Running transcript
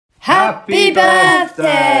Happy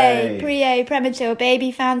birthday, Priaulx Premature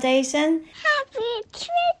Baby Foundation. Happy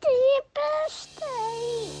 20th birthday.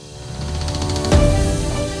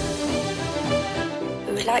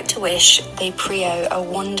 We would like to wish the Priaulx a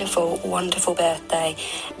wonderful, wonderful birthday,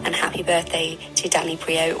 and happy birthday to Danny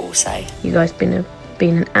Priaulx also. You guys been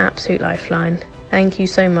an absolute lifeline. Thank you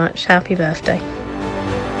so much. Happy birthday.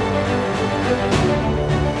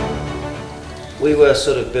 We were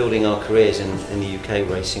sort of building our careers in the UK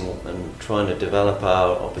racing and trying to develop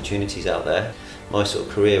our opportunities out there. My sort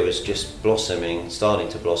of career was just starting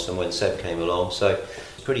to blossom when Seb came along. So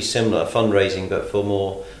it's pretty similar, fundraising, but for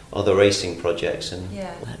more other racing projects. And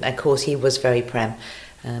of course, he was very Prem,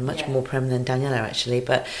 much more Prem than Daniela actually.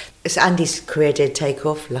 But Andy's career did take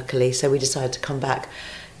off, luckily, so we decided to come back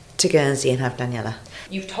to Guernsey and have Daniela.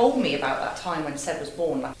 You've told me about that time when Seb was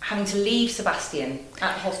born, like having to leave Sebastian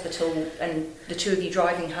at the hospital and the two of you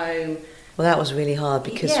driving home. Well, that was really hard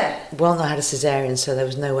because, one, I had a caesarean, so there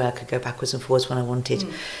was no way I could go backwards and forwards when I wanted.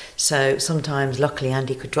 So sometimes, luckily,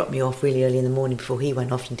 Andy could drop me off really early in the morning before he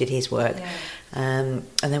went off and did his work. And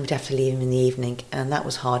then we'd have to leave him in the evening, and that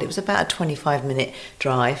was hard. It was about a 25-minute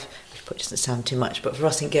drive, which probably doesn't sound too much, but for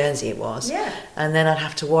us in Guernsey it was. And then I'd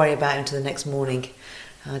have to worry about him till the next morning.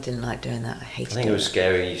 I didn't like doing that. I hated it. I think it was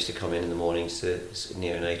scary. You used to come in the mornings to the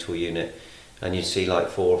neonatal unit and you'd see like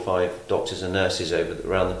 4 or 5 doctors and nurses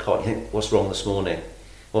around the cot. You think, what's wrong this morning?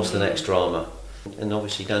 What's the next drama? And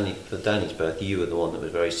obviously for Danny's birth, you were the one that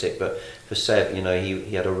was very sick, but for Seb,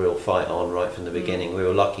 he had a real fight on right from the beginning. We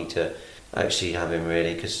were lucky to actually have him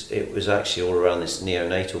really, because it was actually all around this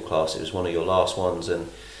neonatal class. It was one of your last ones, and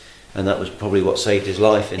that was probably what saved his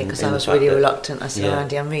life. Because I was really reluctant. I said,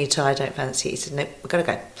 Andy, I'm really tired, I don't fancy it. He said, no, we've got to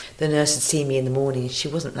go. The nurse had seen me in the morning. She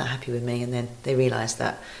wasn't that happy with me, and then they realised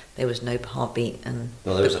that there was no heartbeat.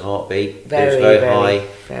 Well, there was a heartbeat. It was very high.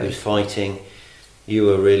 He was fighting. You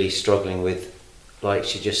were really struggling with, like,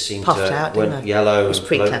 she just seemed went yellow and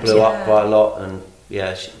blew up quite a lot. And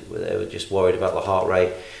they were just worried about the heart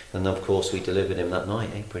rate. And of course, we delivered him that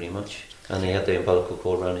night, pretty much. And he had the umbilical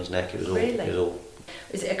cord around his neck. It was all.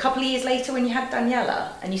 Is it a couple of years later when you had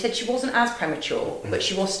Daniela, and you said she wasn't as premature, but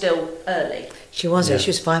she was still early? She was. She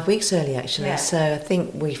was 5 weeks early actually. So I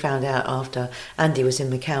think we found out after Andy was in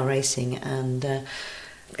Macau racing and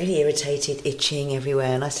really irritated, itching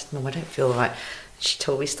everywhere. And I said, Mum, I don't feel right. She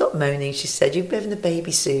told me, stop moaning. She said, you'll be having a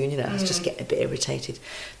baby soon. I was just getting a bit irritated.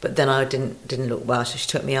 But then I didn't look well, so she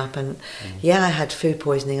took me up, and I had food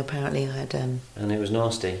poisoning apparently. I had and it was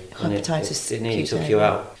nasty. Hepatitis. It nearly took you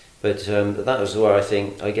out. But that was where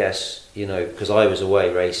I guess, because I was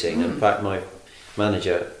away racing. In fact, my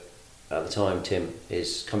manager at the time, Tim,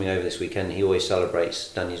 is coming over this weekend. He always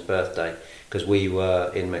celebrates Danny's birthday because we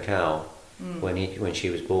were in Macau when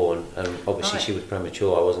she was born, and obviously she was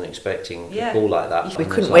premature. I wasn't expecting a call like that. We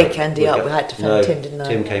couldn't wake Andy up. We had to phone Tim, didn't I?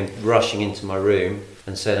 Tim came rushing into my room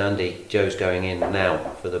and said, Andy, Joe's going in now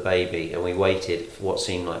for the baby, and we waited for what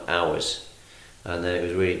seemed like hours. And then it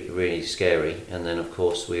was really, really scary. And then, of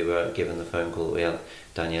course, we were given the phone call that we had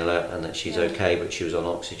Daniela and that she's okay, but she was on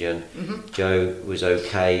oxygen. Joe was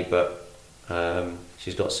okay, but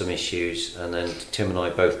she's got some issues. And then Tim and I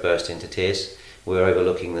both burst into tears. We were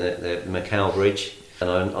overlooking the Macau Bridge. And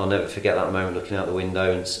I'll never forget that moment, looking out the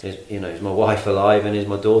window and, is my wife alive and is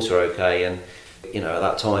my daughter okay? And, at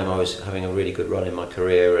that time I was having a really good run in my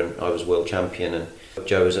career and I was world champion. And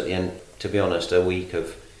Joe was at the end, to be honest, a week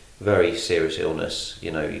of very serious illness.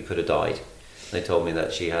 You could have died. They told me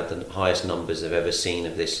that she had the highest numbers they've ever seen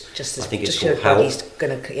of this. I think it's called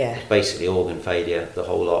HELP. Basically organ failure, the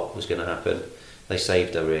whole lot was going to happen. They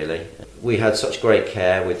saved her really. We had such great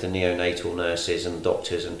care with the neonatal nurses and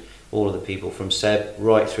doctors and all of the people from Seb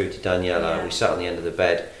right through to Daniela. We sat on the end of the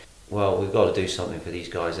bed. Well, we've got to do something for these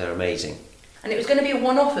guys, they're amazing. And it was going to be a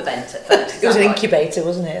one-off event at first. It was an incubator,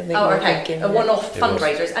 wasn't it? A one-off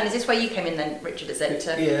fundraiser. And is this where you came in then, Richard? Is it?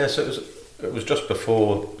 So it was just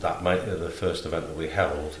before that the first event that we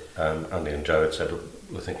held. Andy and Joe had said,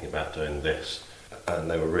 we're thinking about doing this,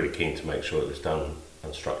 and they were really keen to make sure it was done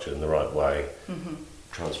and structured in the right way.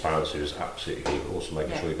 Transparency was absolutely key, but also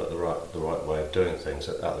making sure you got the right way of doing things.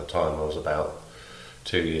 At the time, I was about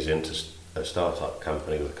 2 years into a startup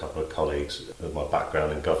company with a couple of colleagues with my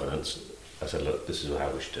background in governance. I said, look, this is how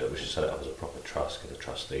we should do it. We should set it up as a proper trust, get a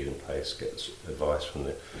trustee in place, get advice from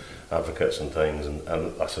the advocates and things, and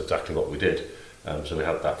that's exactly what we did. So we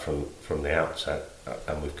had that from the outset,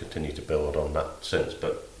 and we've continued to build on that since,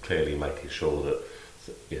 but clearly making sure that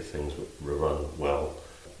things were run well,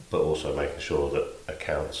 but also making sure that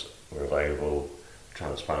accounts were available,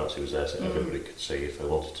 transparency was there so everybody could see if they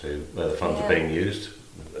wanted to, where the funds are being used,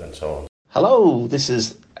 and so on. Hello, this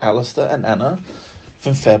is Alistair and Anna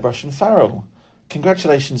from Fairbrush and Farrell.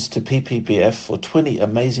 Congratulations to PPBF for 20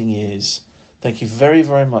 amazing years. Thank you very,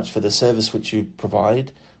 very much for the service which you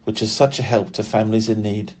provide, which is such a help to families in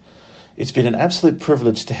need. It's been an absolute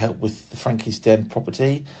privilege to help with the Frankie's Den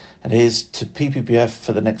property, and here's to PPBF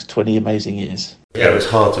for the next 20 amazing years. Yeah, it was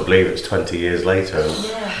hard to believe it's 20 years later. And,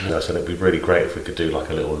 so it'd be really great if we could do like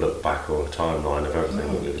a little look back or a timeline of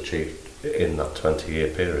everything that we've achieved in that 20-year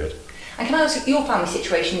period. And can I ask your family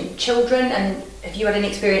situation, children, and have you had any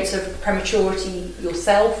experience of prematurity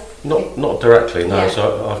yourself? Not directly, no. Yeah.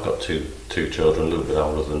 So I've got two children, a little bit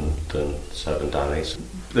older than Seb and Danny's.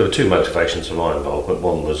 There were two motivations for my involvement.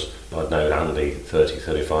 One was I'd known Andy 30,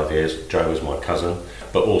 35 years. Joe was my cousin.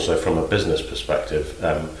 But also from a business perspective,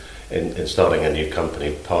 in starting a new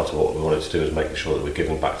company, part of what we wanted to do is making sure that we're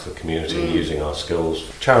giving back to the community and using our skills.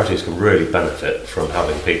 Charities can really benefit from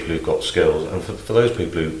having people who've got skills, and for those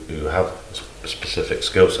people who have a specific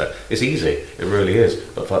skill set, it's easy, it really is.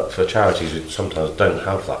 But for charities who sometimes don't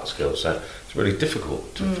have that skill set, it's really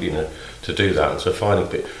difficult to to do that. And so part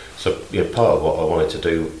of what I wanted to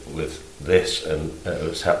do with this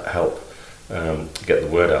was help get the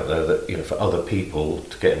word out there that for other people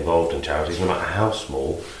to get involved in charities, no matter how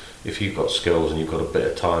small. If you've got skills and you've got a bit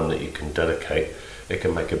of time that you can dedicate, it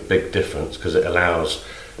can make a big difference because it allows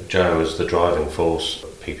Jo as the driving force,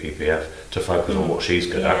 PPPF, to focus on what she's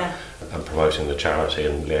good at and promoting the charity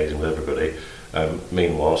and liaising with everybody.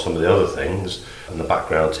 Meanwhile, some of the other things and the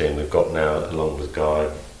background team we've got now, along with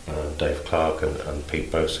Guy, Dave Clark and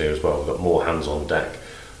Pete Bose here as well, we've got more hands on deck.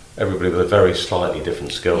 Everybody with a very slightly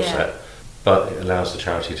different skill set, but it allows the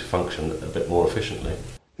charity to function a bit more efficiently.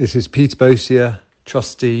 This is Pete Bose here,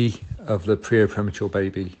 trustee of the Priaulx Premature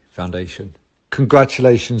Baby Foundation.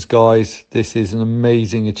 Congratulations, guys. This is an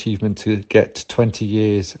amazing achievement to get to 20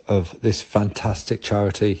 years of this fantastic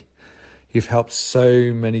charity. You've helped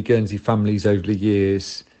so many Guernsey families over the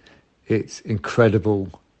years. It's incredible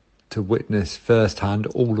to witness firsthand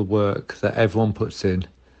all the work that everyone puts in,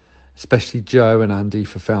 especially Jo and Andy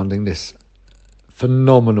for founding this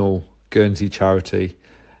phenomenal Guernsey charity.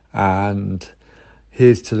 And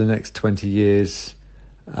here's to the next 20 years,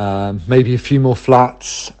 maybe a few more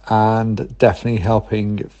flats, and definitely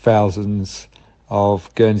helping thousands of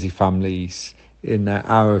Guernsey families in their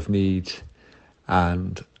hour of need.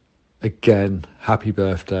 And again, happy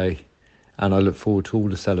birthday, and I look forward to all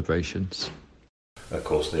the celebrations. Of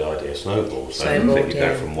course, the idea snowballs. So you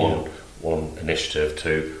go from one initiative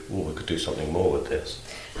to, we could do something more with this.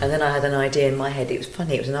 And then I had an idea in my head. It was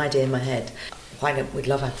funny, it was an idea in my head. Why don't we'd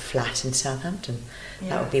love to have a flat in Southampton?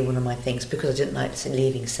 That would be one of my things, because I didn't like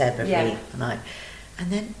leaving Seb every night.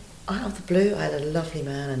 And then out of the blue, I had a lovely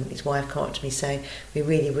man and his wife come up to me saying, we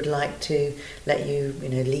really would like to let you,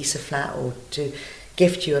 lease a flat or to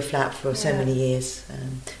gift you a flat for so many years.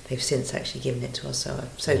 They've since actually given it to us, so I'm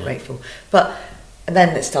so grateful. And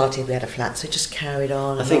then it started, we had a flat, so it just carried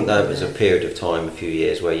on. I think that was a period of time, a few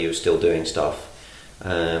years, where you were still doing stuff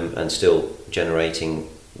and still generating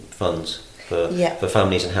funds for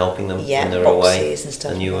families and helping them when they're away.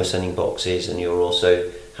 And you were sending boxes, and you were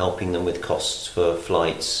also helping them with costs for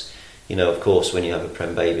flights. Of course, when you have a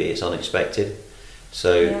prem baby, it's unexpected.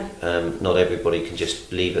 So not everybody can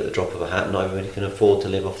just leave at the drop of a hat. Not everybody can afford to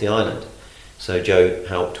live off the island. So Jo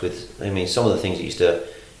helped with, some of the things that used to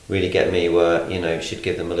really get me were, she'd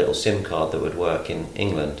give them a little SIM card that would work in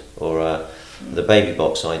England, or the baby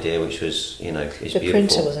box idea, which was, is beautiful. The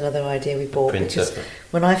printer was another idea we bought, because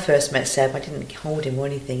when I first met Seb, I didn't hold him or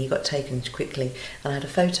anything. He got taken quickly, and I had a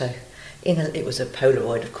photo. It was a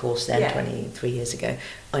Polaroid, of course, then 23 years ago,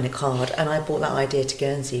 on a card, and I brought that idea to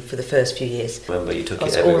Guernsey for the first few years. Remember, you took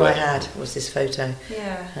it everywhere. All I had was this photo,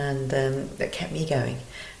 and that kept me going.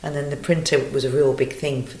 And then the printer was a real big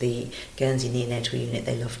thing for the Guernsey neonatal unit.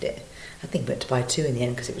 They loved it. I think we had to buy two in the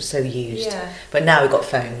end because it was so used. Yeah. But now we've got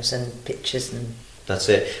phones and pictures and... That's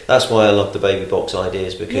it. That's why I love the baby box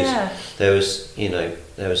ideas, because there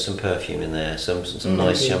was some perfume in there, some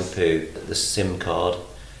nice shampoo, the SIM card,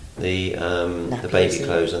 the baby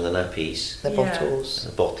clothes and the nappies, the bottles.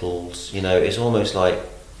 The bottles. It's almost like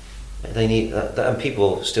they need that, and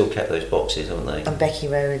people still kept those boxes, haven't they? And Becky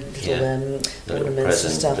wrote little ornaments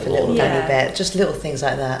and stuff, a little Danny bear, just little things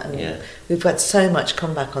like that. And we've had so much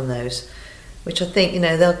comeback on those, which I think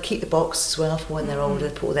they'll keep the box as well for when they're older,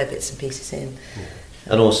 put all their bits and pieces in. Yeah.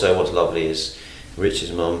 And also, what's lovely is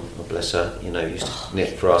Richard's mum, oh bless her, used to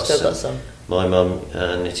knit for us. Still got some. My mum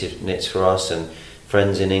knits for us, and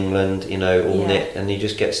friends in England, all knit, and you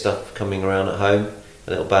just get stuff coming around at home. A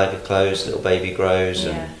little bag of clothes, little baby grows,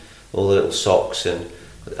 and all the little socks, and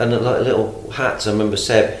And like little hats. I remember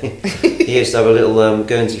Seb, he used to have a little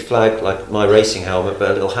Guernsey flag, like my racing helmet,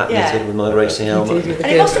 but a little hat knitted with my racing helmet. And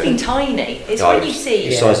it must have been tiny. It's when you see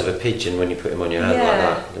the size of a pigeon when you put him on your head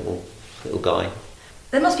like that, little guy.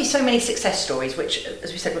 There must be so many success stories, which,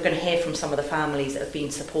 as we said, we're going to hear from some of the families that have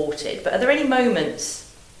been supported. But are there any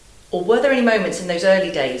moments, or were there any moments in those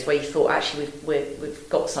early days where you thought, actually, we've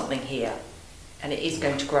got something here, and it is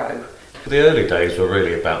going to grow? The early days were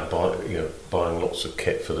really about buying lots of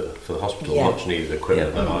kit for the hospital, much needed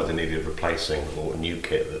equipment that either needed replacing or new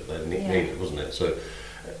kit that they needed, wasn't it? So,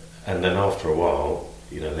 and then after a while,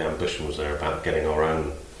 the ambition was there about getting our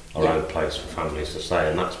own place for families to stay,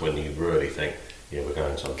 and that's when you really think, we're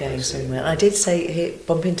going somewhere. I did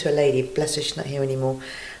bump into a lady, bless her, she's not here anymore.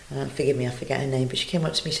 Forgive me, I forget her name, but she came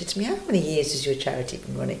up to me and said to me, how many years has your charity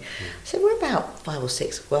been running? I said, we're about 5 or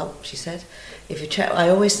 6. Well, she said, I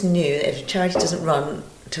always knew that if a charity doesn't run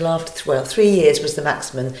till after 3 years was the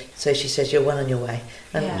maximum. So she said, you're well on your way.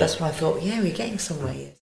 And that's when I thought, we're getting somewhere.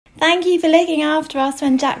 Yes. Thank you for looking after us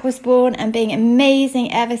when Jack was born and being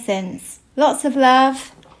amazing ever since. Lots of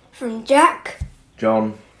love. From Jack,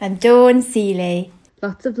 John, and Dawn Seeley.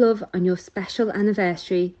 Lots of love on your special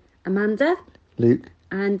anniversary, Amanda, Luke,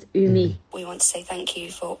 and Umi. We want to say thank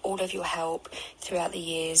you for all of your help throughout the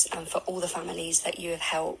years and for all the families that you have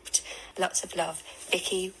helped. Lots of love.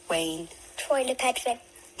 Vicky, Wayne, Troy LePedfin.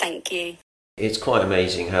 Thank you. It's quite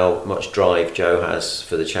amazing how much drive Joe has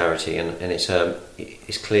for the charity, and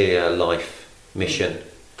it's clearly a life mission.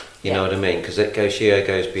 You know what I mean? Because she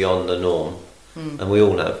goes beyond the norm, and we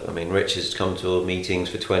all have. I mean, Rich has come to meetings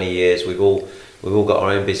for 20 years. We've all got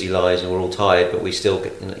our own busy lives, and we're all tired, but we still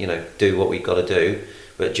do what we've got to do.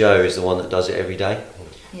 But Joe is the one that does it every day,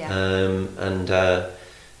 and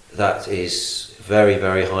that is very,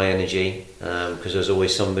 very high energy, because there's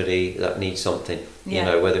always somebody that needs something.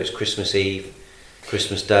 Whether it's Christmas Eve,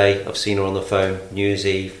 Christmas Day, I've seen her on the phone, New Year's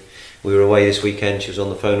Eve. We were away this weekend, she was on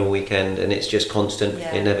the phone all weekend, and it's just constant,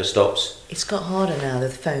 it never stops. It's got harder now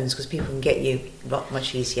with the phones because people can get you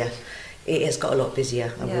much easier. It has got a lot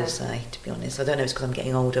busier, I will say, to be honest. I don't know if it's because I'm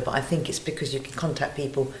getting older, but I think it's because you can contact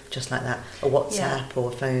people just like that, a WhatsApp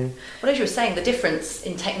or a phone. Well, as you were saying, the difference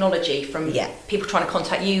in technology from people trying to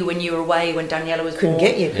contact you when you were away, when Daniela was born,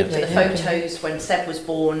 get you, to the photos when Seb was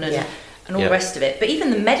born, and all the rest of it. But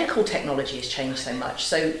even the medical technology has changed so much.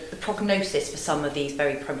 So the prognosis for some of these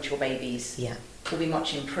very premature babies will be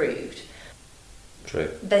much improved.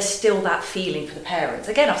 True. There's still that feeling for the parents.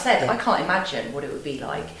 Again, I've said, I can't imagine what it would be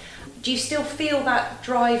like. Do you still feel that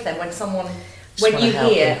drive then when you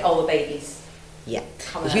hear, the babies? Yeah.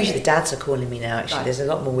 Usually the dads are calling me now, actually. Right. There's a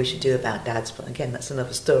lot more we should do about dads, but again, that's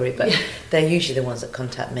another story. But they're usually the ones that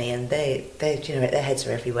contact me, and they their heads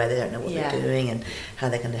are everywhere. They don't know what they're doing and how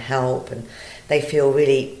they're going to help, and they feel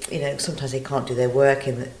really, sometimes they can't do their work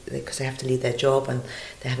because they have to leave their job and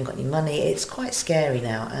they haven't got any money. It's quite scary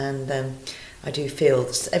now, and I do feel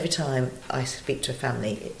every time I speak to a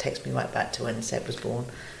family, it takes me right back to when Seb was born.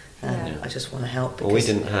 I just want to help because we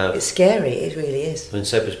didn't have. It's scary. It really is. When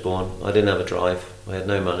Seb was born, I didn't have a drive. I had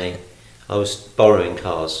no money. I was borrowing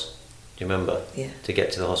cars. Do you remember? Yeah. To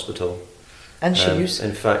get to the hospital. And shoes.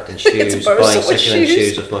 In fact, and shoes. Buying second-hand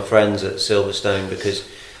shoes with my friends at Silverstone because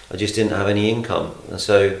I just didn't have any income, and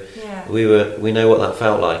so we know what that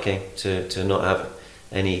felt like, to not have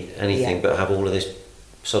anything but have all of this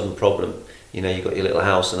sudden problem. You've got your little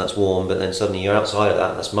house and that's warm, but then suddenly you're outside of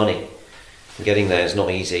that. That's money. Getting there is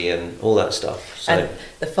not easy and all that stuff. So. And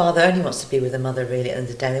the father only wants to be with the mother really at the end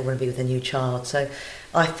of the day. They want to be with a new child. So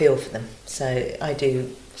I feel for them. So I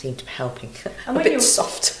do seem to be helping. And a bit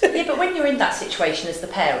soft. Yeah, but when you're in that situation as the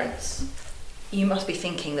parents, you must be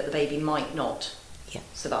thinking that the baby might not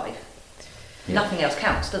survive. Yeah. Nothing else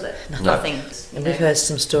counts, does it? Nothing. And we've heard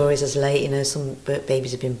some stories as late, some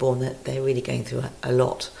babies have been born that they're really going through a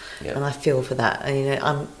lot. Yeah. And I feel for that.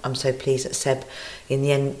 And I'm so pleased that Seb, in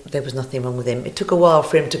the end, there was nothing wrong with him. It took a while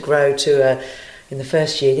for him to grow in the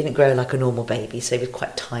first year, he didn't grow like a normal baby, so he was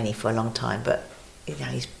quite tiny for a long time, but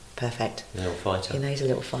he's perfect. Little fighter. He's a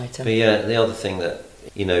little fighter. But the other thing that,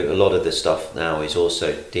 a lot of the stuff now is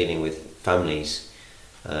also dealing with families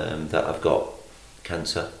that have got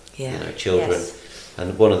cancer. Children. Yes.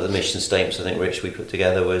 And one of the mission statements I think, Rich, we put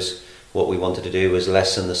together was what we wanted to do was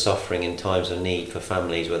lessen the suffering in times of need for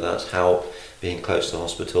families, whether that's help, being close to the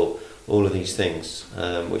hospital, all of these things,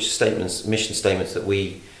 mission statements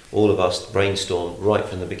that all of us brainstormed right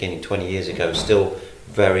from the beginning 20 years ago, still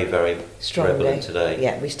very, very relevant today.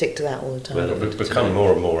 Yeah, we stick to that all the time. We've become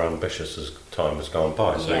more and more ambitious as time has gone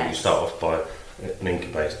by. So you start off by an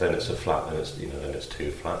incubator, then it's a flat, then it's then it's 2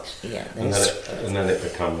 flats, and then it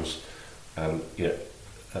becomes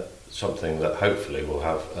something that hopefully will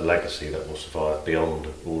have a legacy that will survive beyond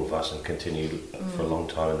all of us and continue for a long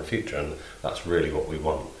time in the future. And that's really what we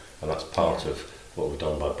want. And that's part of what we've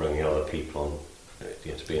done by bringing other people on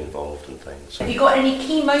to be involved in things. Have you got any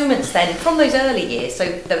key moments then from those early years? So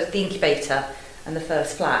there was the incubator and the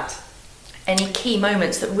first flat. Any key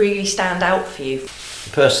moments that really stand out for you?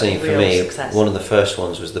 Personally, for me, success? one of the first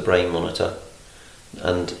ones was the brain monitor,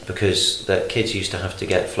 and because the kids used to have to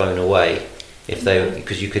get flown away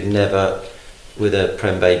because you could never, with a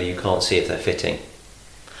prem baby, you can't see if they're fitting.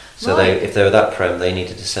 So if they were that prem, they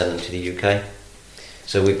needed to send them to the UK.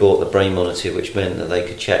 So we bought the brain monitor, which meant that they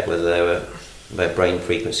could check whether their brain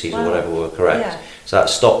frequencies or whatever were correct. Yeah.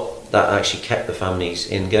 So that actually kept the families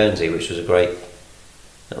in Guernsey, which was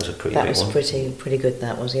that was a pretty big one. That was pretty good,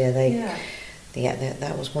 that was,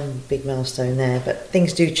 that was one big milestone there. But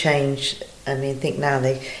things do change. I mean, I think now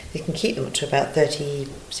they can keep them up to about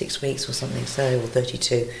 36 weeks or something, or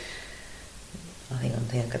 32. I think I'm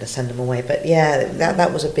going to send them away. But yeah,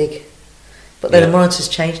 that was a big... But then the monitor's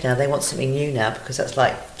changed now. They want something new now, because that's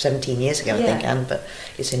like 17 years ago, I think, Anne. But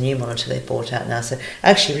it's a new monitor they've bought out now. So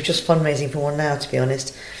actually, we're just fundraising for one now, to be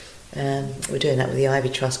honest. We're doing that with the Ivy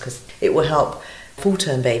Trust because it will help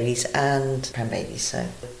full-term babies and prem babies. So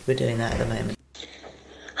we're doing that at the moment.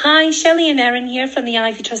 Hi, Shelley and Erin here from the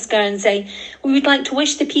Ivy Trust Guernsey. We would like to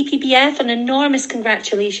wish the PPBF an enormous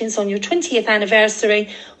congratulations on your 20th anniversary.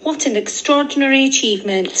 What an extraordinary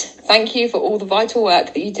achievement. Thank you for all the vital work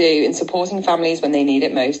that you do in supporting families when they need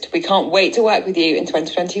it most. We can't wait to work with you in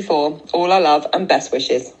 2024. All our love and best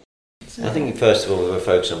wishes. I think first of all we were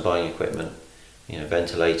focused on buying equipment,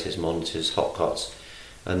 ventilators, monitors, hot cots,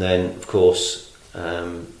 and then of course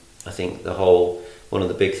I think one of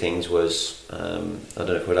the big things was, I don't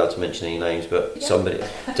know if we're allowed to mention any names, but somebody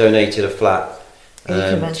donated a flat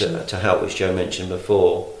to help, which Jo mentioned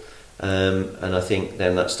before. And I think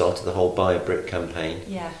then that started the whole Buy a Brick campaign,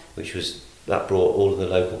 that brought all of the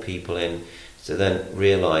local people in to then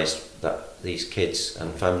realise that these kids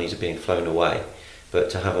and families are being flown away, but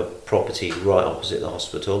to have a property right opposite the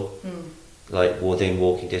hospital, like within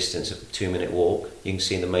walking distance, a 2-minute walk, you can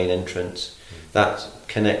see the main entrance. That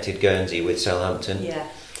connected Guernsey with Southampton,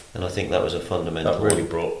 and I think that was a fundamental. That really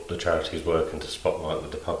brought the charity's work into spotlight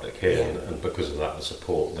with the public here, and because of that, the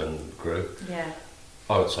support then grew. Yeah.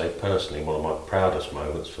 I would say personally, one of my proudest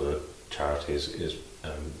moments for the charity is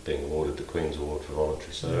being awarded the Queen's Award for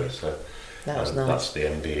Voluntary Service. So that was nice. That's the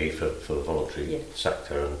MBE for the voluntary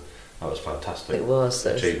sector, and that was fantastic. It was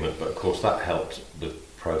achievement, but of course that helped the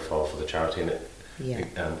profile for the charity, and it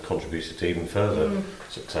contributed to even further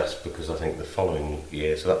success, because I think the following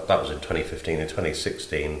year, so that was in 2015, in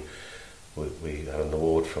 2016 we had an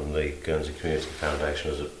award from the Guernsey Community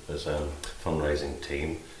Foundation as a fundraising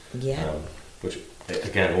team, which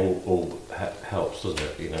again all helps, doesn't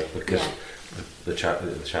it, because the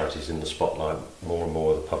charity's in the spotlight, more and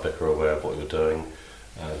more the public are aware of what you're doing,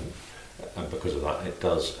 and because of that it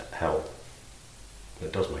does help.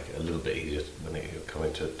 It does make it a little bit easier when you're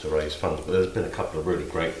coming to raise funds. But there's been a couple of really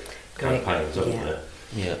great campaigns, haven't there?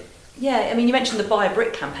 Yeah. Yeah, I mean, you mentioned the Buy a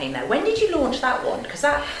Brick campaign there. When did you launch that one? Because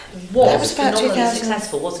that was phenomenally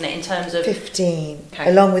successful, wasn't it, in terms of... 15,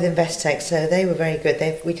 along with Investec. So they were very good.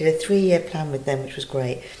 We did a 3-year plan with them, which was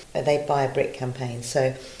great. They Buy a Brick campaign.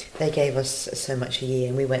 So they gave us so much a year,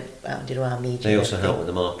 and we went out and did all our media. They also help with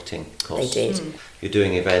the marketing costs. They did. You're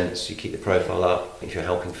doing events, you keep the profile up if you're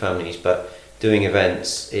helping families, but doing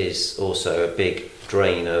events is also a big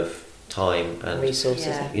drain of time and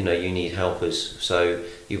resources. You need helpers. So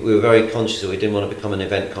we were very conscious that we didn't want to become an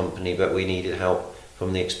event company, but we needed help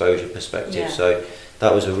from the exposure perspective. So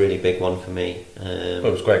that was a really big one for me. It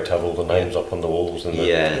was great to have all the names up on the walls and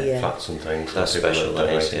the flats and things. That's special.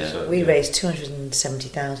 We raised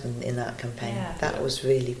 270,000 in that campaign. That was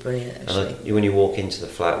really brilliant, actually. And when you walk into the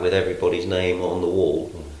flat with everybody's name on the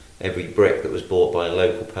wall, every brick that was bought by a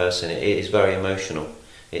local person, it is very emotional.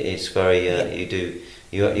 It is very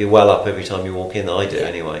you well up every time you walk in. I do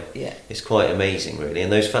anyway. It's quite amazing, really.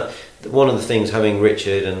 And one of the things, having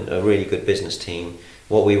Richard and a really good business team,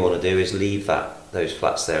 what we want to do is leave those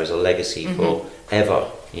flats there as a legacy for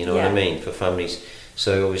ever. You know what I mean, for families.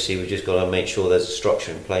 So obviously we've just got to make sure there's a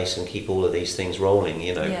structure in place and keep all of these things rolling.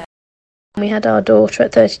 We had our daughter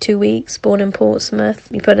at 32 weeks, born in Portsmouth.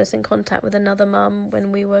 You put us in contact with another mum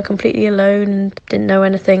when we were completely alone and didn't know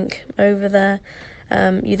anything over there.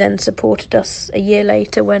 You then supported us a year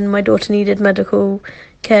later when my daughter needed medical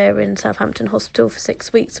care in Southampton Hospital for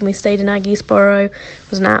 6 weeks, and we stayed in Aggiesborough. It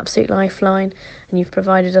was an absolute lifeline, and you've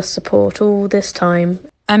provided us support all this time.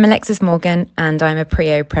 I'm Alexis Morgan, and I'm a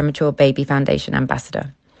Priaulx Premature Baby Foundation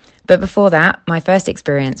ambassador. But before that, my first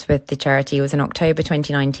experience with the charity was in October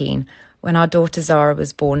 2019, when our daughter Zara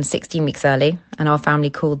was born 16 weeks early, and our family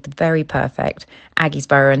called the very perfect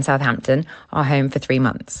Aggiesborough in Southampton our home for 3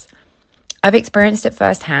 months. I've experienced it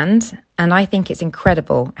firsthand, and I think it's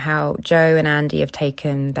incredible how Joe and Andy have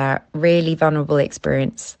taken that really vulnerable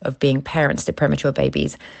experience of being parents to premature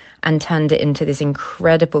babies and turned it into this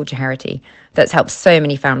incredible charity that's helped so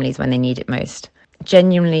many families when they need it most.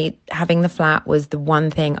 Genuinely, having the flat was the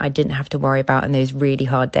one thing I didn't have to worry about in those really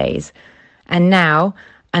hard days. And now,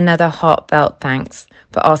 another heartfelt thanks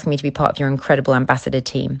for asking me to be part of your incredible ambassador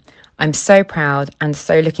team. I'm so proud and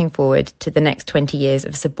so looking forward to the next 20 years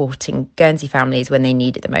of supporting Guernsey families when they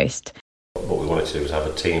need it the most. What we wanted to do was have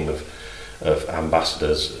a team of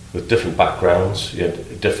ambassadors with different backgrounds,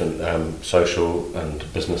 different social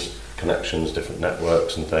and business connections, different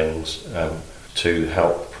networks and things, to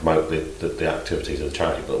help promote the activities of the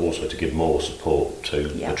charity, but also to give more support to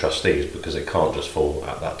the trustees, because it can't just fall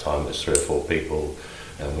at that time. It's 3 or 4 people,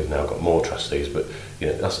 and we've now got more trustees. But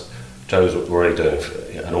Joe's already doing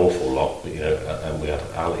an awful lot. And we had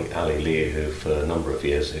Ali Lee, who for a number of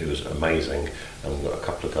years, who was amazing, and we've got a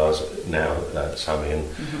couple of guys now, Sammy and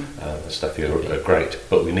Steffi are great.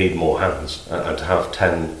 But we need more hands, and to have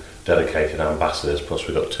 10 dedicated ambassadors, plus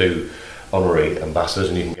we've got 2 honorary ambassadors,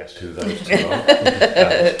 and you can guess who those 2 are.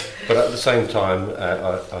 But at the same time,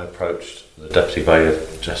 I approached the Deputy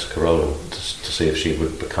Bailiff, Jessica Rowland, to see if she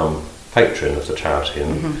would become patron of the charity,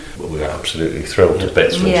 and we were absolutely thrilled to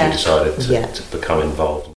bits when she decided to become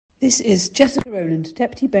involved. This is Jessica Rowland,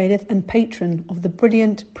 Deputy Bailiff and patron of the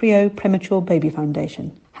brilliant Priaulx Premature Baby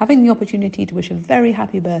Foundation. Having the opportunity to wish a very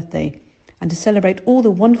happy birthday and to celebrate all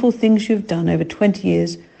the wonderful things you've done over 20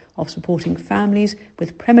 years of supporting families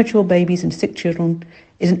with premature babies and sick children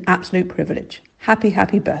is an absolute privilege. Happy,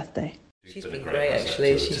 happy birthday. She's been great,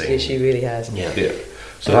 actually. She really has. Yeah.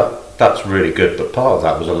 So that's really good, but part of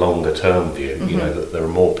that was a longer term view. That there are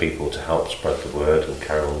more people to help spread the word and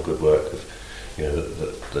carry on the good work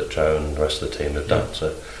that Joe and the rest of the team have done.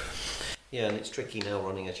 So and it's tricky now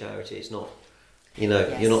running a charity. It's not,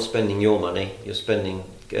 you're not spending your money, you're spending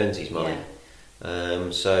Guernsey's money.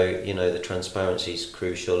 So the transparency is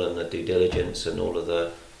crucial, and the due diligence and all of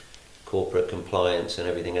the corporate compliance and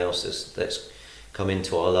everything else that's come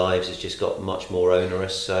into our lives has just got much more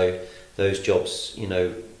onerous. So those jobs,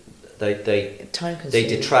 they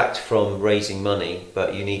detract from raising money,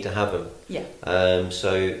 but you need to have them.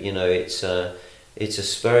 So it's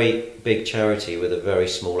a very big charity with a very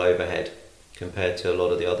small overhead compared to a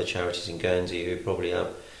lot of the other charities in Guernsey who probably have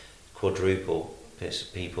quadruple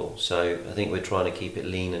people. So I think we're trying to keep it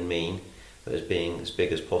lean and mean, but as being as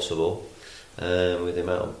big as possible with the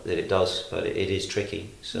amount that it does. But it is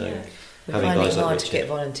tricky. So we're finding it hard to get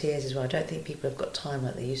volunteers as well. I don't think people have got time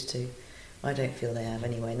like they used to. I don't feel they have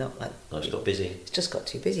anyway. Not like it's got busy. It's just got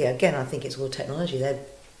too busy. Again, I think it's all technology. They're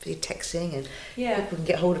busy texting, and people can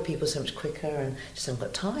get hold of people so much quicker, and just haven't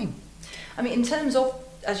got time. I mean, in terms of,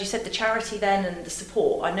 as you said, the charity then and the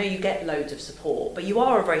support, I know you get loads of support, but you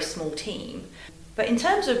are a very small team. But in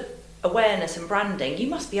terms of awareness and branding, you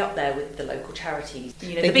must be up there with the local charities.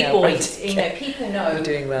 The big boys. People know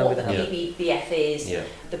what the BBBF is.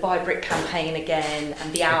 The Buy Brick campaign again,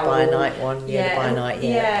 and the Owl. Buy a Night one. The Buy a Night.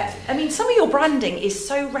 I mean, some of your branding is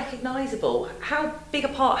so recognisable. How big a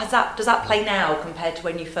part does that play now compared to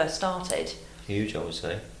when you first started? Huge, I would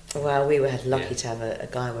say. Well, we were lucky to have a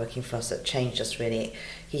guy working for us that changed us really.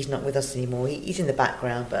 He's not with us anymore. He's in the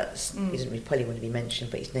background, but he doesn't really probably want to be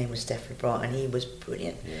mentioned. But his name was Stefan Bright, and he was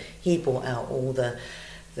brilliant. He brought out all the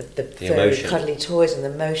very cuddly toys and the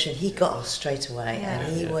motion. He got us straight away,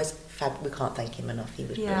 and he was fab. We can't thank him enough. He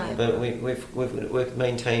was brilliant. But we've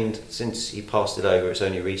maintained since he passed it over. It's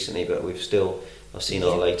only recently, but I've seen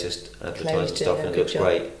our latest advertising stuff, and it looks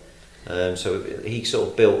great. So he sort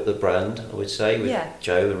of built the brand, I would say, with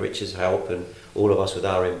Joe and Richard's help and all of us with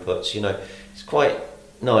our inputs. It's quite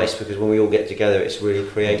nice because when we all get together, it's really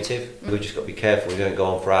creative. We've just got to be careful we don't go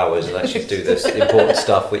on for hours and actually do this important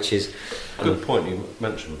stuff, which is a good point you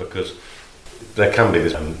mentioned, because there can be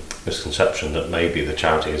this misconception that maybe the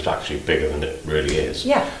charity is actually bigger than it really is.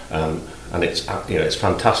 And it's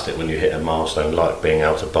fantastic when you hit a milestone like being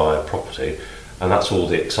able to buy a property, and that's all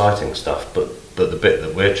the exciting stuff. But the bit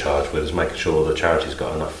that we're charged with is making sure the charity's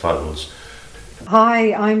got enough funds.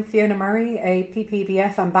 Hi, I'm Fiona Murray, a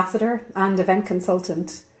PPBF ambassador and event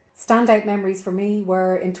consultant. Standout memories for me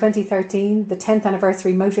were in 2013, the 10th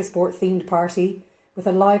anniversary motorsport themed party with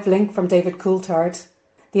a live link from David Coulthard.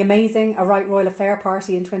 The amazing A Right Royal Affair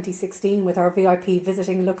party in 2016 with our VIP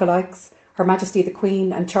visiting lookalikes, Her Majesty the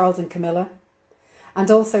Queen and Charles and Camilla. And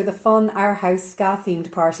also the fun Our House ska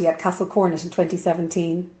themed party at Castle Cornet in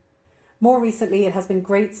 2017. More recently, it has been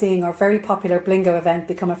great seeing our very popular Blingo event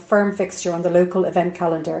become a firm fixture on the local event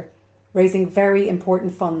calendar, raising very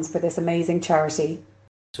important funds for this amazing charity.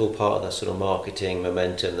 It's all part of that sort of marketing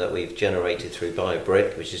momentum that we've generated through Buy a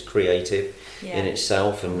Brick, which is creative in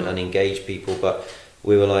itself and engage people. But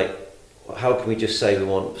we were like, how can we just say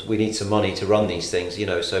we need some money to run these things? You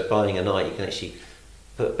know, so buying a night, you can actually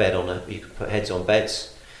you can put heads on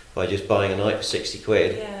beds by just buying a night for 60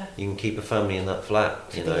 quid. Yeah. You can keep a family in that flat.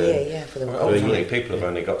 You know, for the ultimately, people have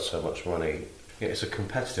only got so much money. It's a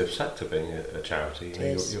competitive sector being a charity.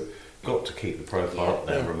 You've got to keep the profile up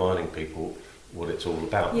there, reminding people what it's all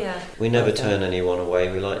about. Yeah. We never turn anyone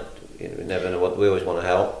away. We never know what we always want to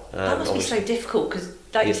help. That must be so difficult because,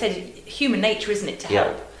 like you said, human nature, isn't it, to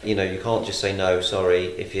help? You know, you can't just say no. Sorry,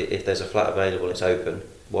 if there's a flat available, it's open.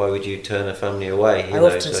 Why would you turn a family away? I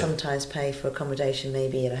often sometimes pay for accommodation,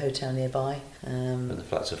 maybe at a hotel nearby. When the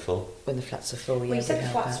flats are full. When the flats are full, well, you said the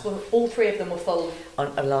flats were, all three of them were full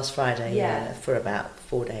on last Friday. For about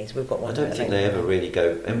 4 days. We've got one. I don't think they ever really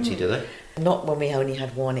go empty, do they? Not when we only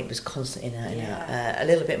had one. It was constant in and out. A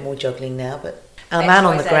little bit more juggling now, but our man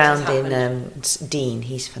on the ground in Dean,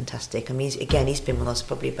 he's fantastic. I mean, he's been with us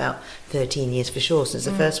probably about 13 years for sure, since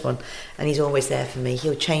the first one, and he's always there for me.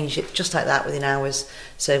 He'll change it just like that within hours.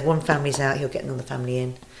 So if one family's out, he'll get another family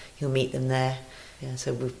in. He'll meet them there. Yeah,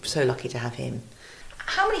 so we're so lucky to have him.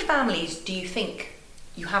 How many families do you think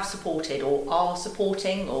you have supported or are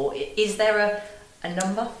supporting, or is there a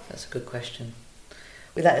number? That's a good question.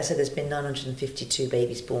 Well, like I said, there's been 952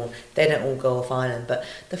 babies born. They don't all go off island, but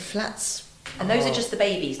the flats... And those are just the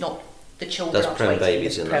babies, not the children. That's Prem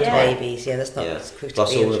babies in that. Prem babies, that's not...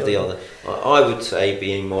 Plus all of the other... I would say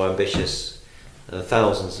being more ambitious,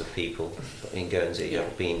 thousands of people in Guernsey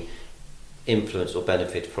have been influenced or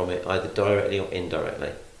benefited from it, either directly or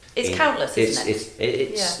indirectly. It's countless, isn't it?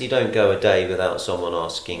 It's you don't go a day without someone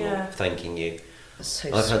asking or thanking you.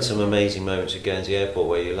 I've had some amazing moments at Guernsey Airport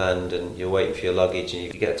where you land and you're waiting for your luggage and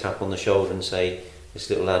you get a tap on the shoulder and say, this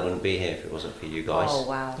little lad wouldn't be here if it wasn't for you guys. Oh,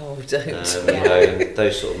 wow. Oh, don't. You know, and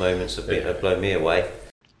those sort of moments have blown me away.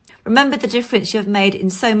 Remember the difference you have made in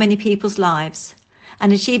so many people's lives.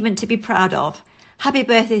 An achievement to be proud of. Happy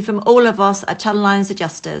birthday from all of us at Channel 9's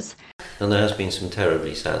Adjusters. And there has been some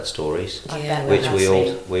terribly sad stories, which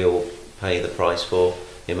we all pay the price for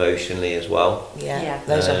emotionally as well.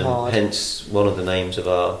 Those are hard. Hence one of the names of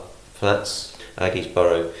our flats, Aggie's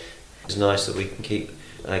Burrow. It's nice that we can keep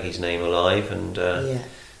Aggie's name alive, and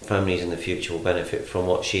families in the future will benefit from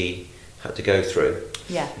what she had to go through.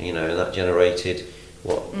 You know, and that generated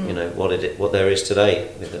what there is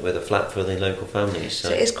today with a flat for the local families. So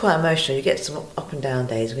it's quite emotional. You get some up and down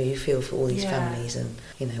days where you feel for all these families, and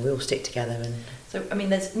you know, we all stick together. And so I mean,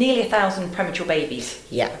 there's nearly 1,000 premature babies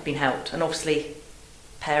have been helped, and obviously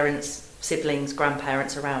parents, siblings,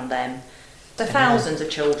 grandparents around them. So thousands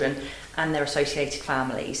of children and their associated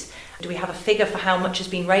families. Do we have a figure for how much has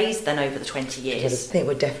been raised then over the 20 years? I think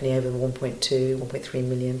we're definitely over 1.2, 1.3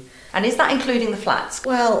 million. And is that including the flats?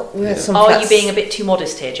 Well, we had some Are flats. you being a bit too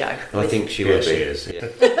modest here, Joe? I think she would be. She is, yeah.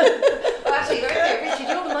 Well, actually, Richard,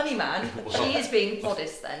 you're the money man. She is being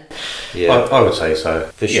modest then. Yeah, I would say so.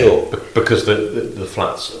 For sure. Because the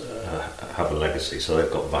flats have a legacy, so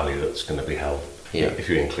they've got value that's going to be held. Yeah. If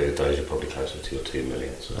you include those, you're probably closer to your 2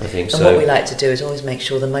 million. So. I think so. And what we like to do is always make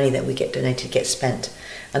sure the money that we get donated gets spent.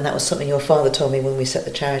 And that was something your father told me when we set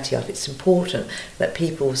the charity up. It's important that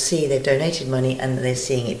people see they've donated money and they're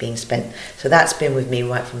seeing it being spent. So that's been with me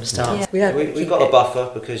right from the start. Yeah. We've got a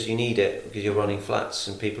buffer because you need it, because you're running flats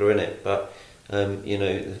and people are in it. But, you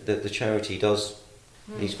know, the charity does,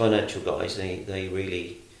 these financial guys, they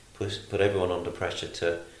really put everyone under pressure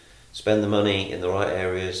to spend the money in the right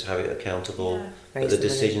areas, have it accountable, that the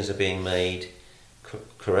decisions are being made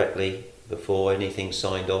correctly before anything's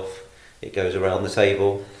signed off. It goes around the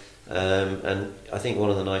table, and I think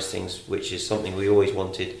one of the nice things, which is something we always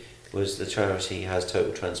wanted, was the charity has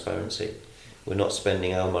total transparency. We're not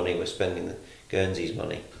spending our money, we're spending the Guernsey's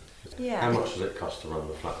money. Yeah. How much does it cost to run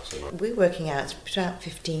the flats? We're working out it's about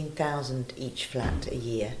 15,000 each flat a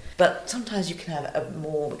year. But sometimes you can have a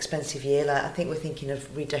more expensive year. Like I think we're thinking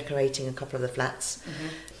of redecorating a couple of the flats.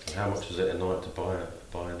 Mm-hmm. How much is it a night to buy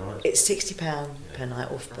a night? It's £60 per night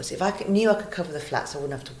off plus. If I knew I could cover the flats, I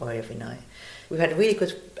wouldn't have to worry every night. We've had really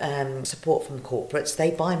good support from corporates.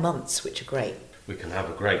 They buy months, which are great. We can have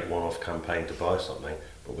a great one-off campaign to buy something,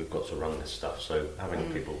 but we've got to run this stuff. So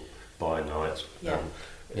having people buy nights,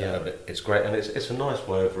 it's great, and it's a nice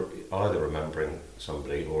way of either remembering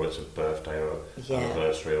somebody, or it's a birthday or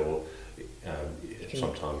anniversary, or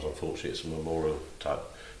sometimes, unfortunately, it's a memorial type.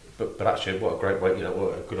 But actually, what a great way! You know,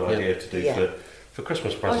 what a good idea to do For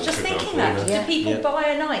Christmas I presents, was just for thinking example, that. Do people buy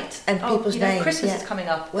a night? And people's names. Christmas is coming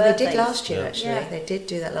up. Well, they did birthdays. last year, actually. Yeah. They did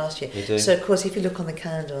do that last year. They do. So, of course, if you look on the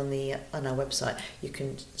calendar on our website, you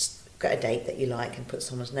can get a date that you like and put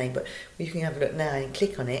someone's name. But you can have a look now and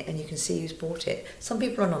click on it, and you can see who's bought it. Some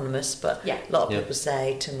people are anonymous, but a lot of people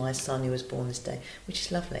say, to my son who was born this day, which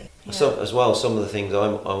is lovely. So, as well, some of the things I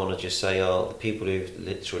want to just say are the people who've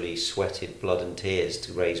literally sweated blood and tears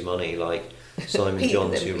to raise money, like Simon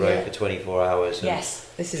Johns, who rowed for 24 hours.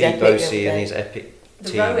 Yes, this is Pete epic. Bosey and his epic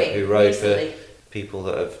team who rowed for people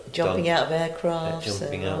that have jumping out of aircraft,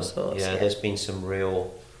 jumping and all out. sorts. There's been some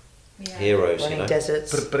real heroes, running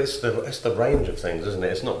deserts. But it's the range of things, isn't it?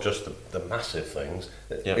 It's not just the massive things.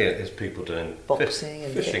 It's people doing boxing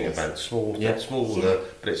and fishing fitness. events, smaller,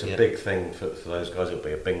 but it's a big thing for those guys. It'll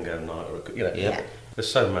be a bingo night, or there's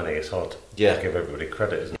so many. It's hard to give everybody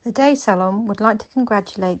credit, isn't it? The Day Salon would like to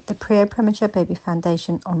congratulate the Priaulx Premature Baby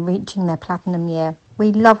Foundation on reaching their platinum year.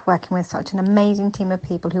 We love working with such an amazing team of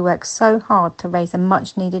people who work so hard to raise the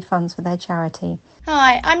much needed funds for their charity.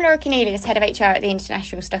 Hi, I'm Laura Cornelius, Head of HR at the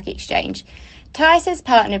International Stock Exchange. TICE has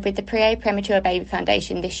partnered with the Priaulx Premature Baby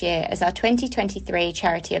Foundation this year as our 2023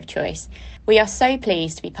 charity of choice. We are so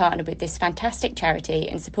pleased to be partnered with this fantastic charity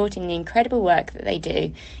and supporting the incredible work that they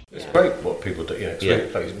do. It's great what people do. Like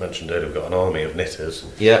you mentioned earlier, we've got an army of knitters.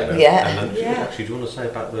 And then, actually, do you want to say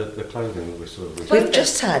about the clothing? We've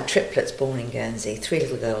just had triplets born in Guernsey, 3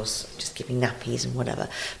 little girls, just giving nappies and whatever.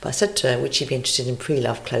 But I said to her, would she be interested in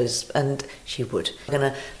pre-love clothes? And she would. I'm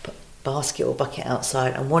going to put a basket or bucket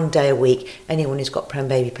outside, and one day a week, anyone who's got Prem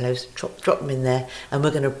baby clothes, drop them in there, and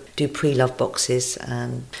we're going to do pre-love boxes,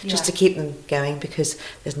 just to keep them going, because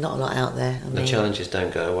there's not a lot out there. The challenges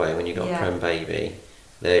don't go away when you've got a Prem baby.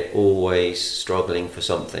 They're always struggling for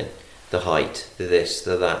something. The height, the this,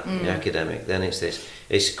 the that, the academic, then it's this.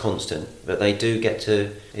 It's constant. But they do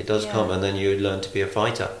it does come, and then you learn to be a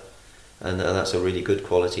fighter. And that's a really good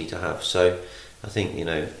quality to have. So I think,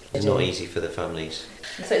 it's not easy for the families.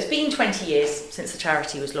 So it's been 20 years since the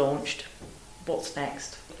charity was launched. What's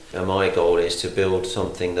next? And my goal is to build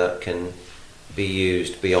something that can be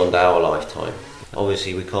used beyond our lifetime.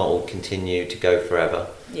 Obviously, we can't all continue to go forever.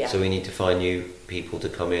 So we need to find new people to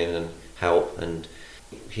come in and help and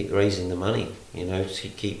keep raising the money, to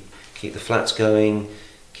keep the flats going,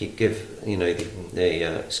 give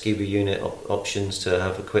the scuba unit options to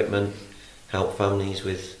have equipment, help families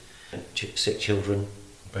with sick children.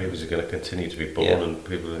 Babies are going to continue to be born, and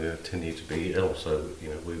people are going to continue to be ill. So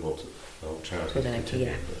we want charity to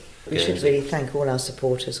continue. We should really thank all our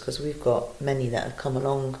supporters, because we've got many that have come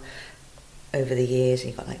along over the years.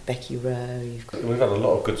 You've got like Becky Rowe. We've had a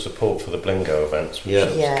lot of good support for the Blingo events. Which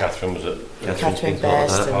Catherine was Catherine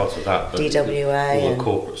Best, part of that. But DWA, all the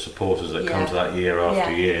corporate supporters that come to that year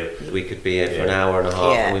after year. We could be here for an hour and a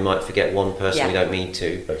half, and we might forget one person we don't mean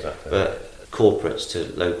to. Exactly. But corporates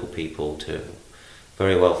to local people to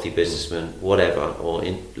very wealthy businessmen, whatever, or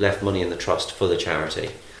left money in the trust for the charity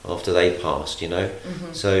after they passed,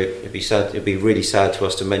 So it'd be really sad to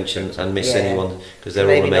us to mention and miss anyone, because they're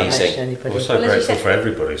all amazing. We're so grateful for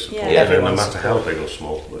everybody's support, no matter how big or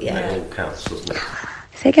small. It all counts, doesn't it?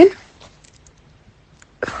 Say again.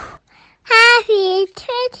 Happy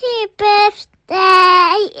 20th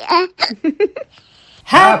birthday!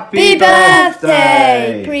 Happy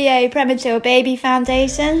birthday, Priaulx Premature Baby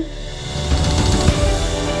Foundation.